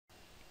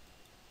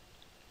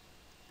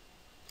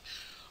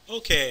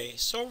Okay,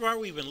 so far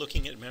we've been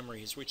looking at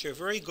memories, which are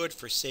very good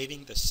for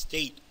saving the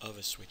state of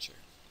a switcher.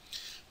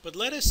 But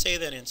let us say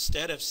that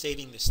instead of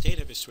saving the state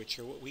of a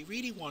switcher, what we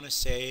really want to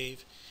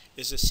save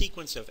is a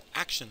sequence of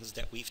actions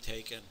that we've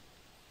taken.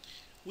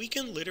 We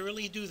can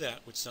literally do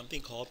that with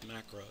something called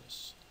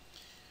macros.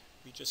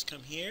 We just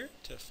come here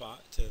to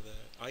the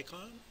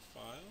icon,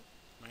 File,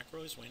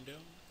 Macros window,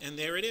 and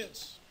there it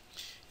is.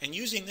 And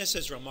using this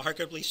is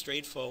remarkably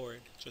straightforward.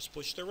 Just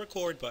push the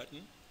record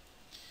button,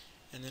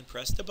 and then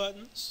press the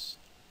buttons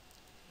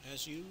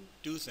as you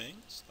do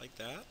things like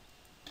that.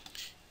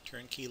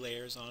 Turn key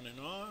layers on and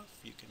off.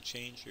 You can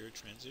change your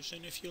transition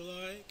if you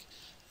like.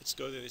 Let's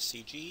go to the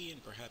CG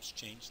and perhaps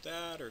change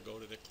that, or go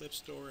to the clip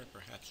store and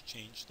perhaps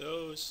change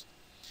those.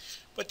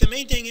 But the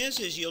main thing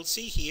is you'll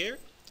see here,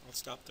 I'll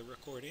stop the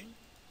recording.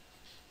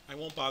 I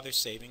won't bother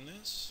saving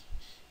this,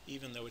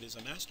 even though it is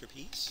a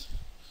masterpiece.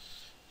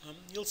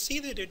 You'll see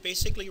that it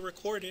basically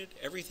recorded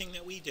everything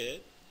that we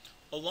did,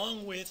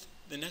 along with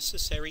the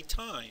necessary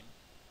time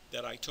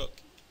that I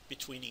took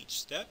between each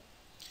step.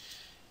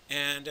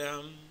 And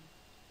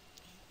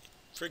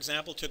for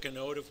example, took a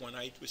note of when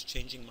I was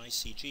changing my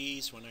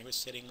CGs, when I was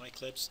setting my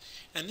clips.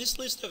 And this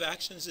list of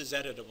actions is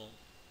editable.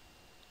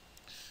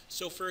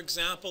 So for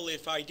example,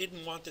 if I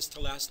didn't want this to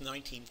last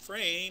 19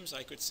 frames,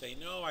 I could say,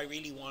 no, I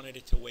really wanted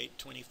it to wait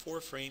 24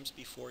 frames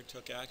before it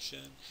took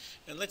action.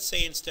 And let's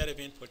say instead of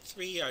input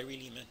 3, I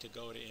really meant to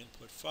go to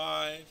input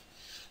 5.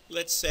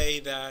 Let's say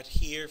that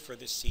here for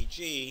the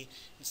CG,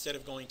 instead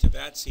of going to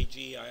that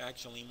CG, I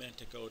actually meant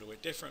to go to a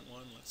different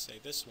one. Let's say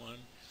this one.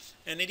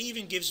 And it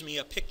even gives me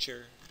a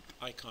picture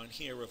icon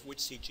here of which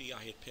CG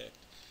I had picked.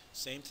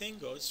 Same thing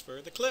goes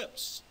for the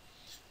clips.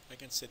 I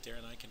can sit there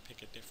and I can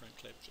pick a different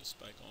clip just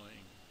by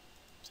going,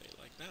 say,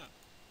 like that.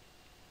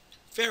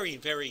 Very,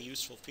 very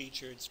useful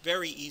feature. It's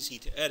very easy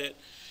to edit.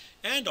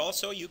 And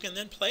also you can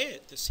then play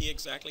it to see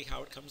exactly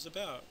how it comes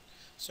about.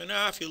 So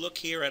now if you look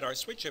here at our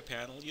switcher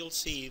panel, you'll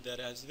see that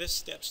as this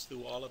steps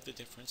through all of the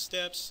different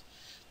steps,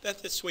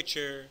 that the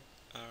switcher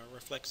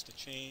reflects the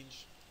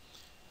change.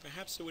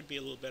 Perhaps it would be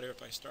a little better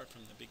if I start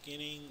from the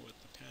beginning with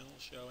the panel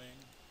showing.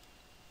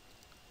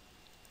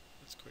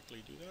 Let's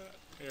quickly do that.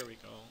 There we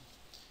go.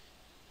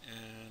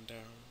 And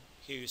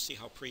here you see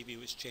how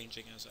preview is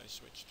changing as I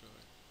switch to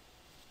it.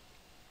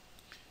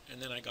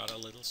 And then I got a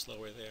little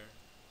slower there.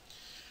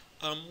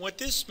 What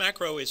this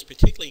macro is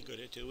particularly good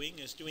at doing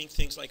is doing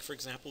things like, for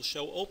example,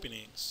 show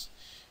openings.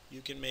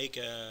 You can make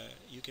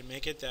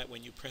it that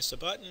when you press a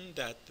button,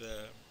 that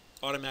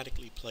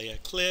automatically play a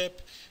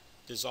clip,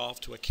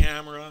 dissolve to a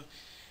camera,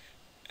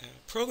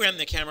 program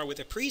the camera with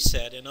a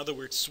preset. In other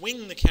words,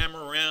 swing the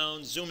camera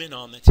around, zoom in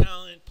on the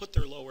talent, put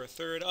their lower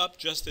third up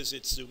just as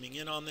it's zooming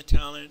in on the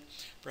talent,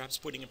 perhaps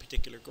putting a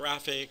particular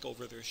graphic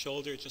over their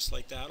shoulder, just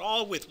like that,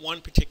 all with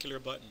one particular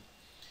button.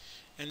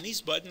 And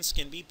these buttons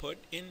can be put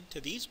into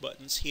these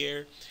buttons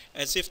here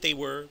as if they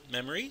were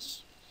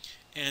memories.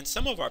 And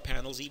some of our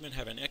panels even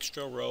have an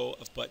extra row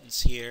of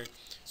buttons here,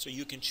 so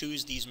you can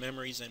choose these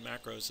memories and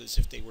macros as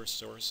if they were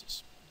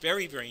sources.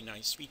 Very, very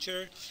nice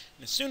feature.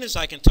 And as soon as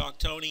I can talk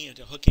Tony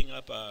into hooking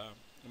up a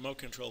remote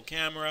control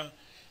camera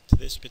to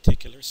this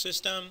particular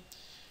system,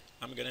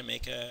 I'm going to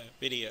make a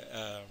video,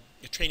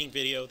 a training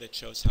video that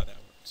shows how that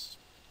works.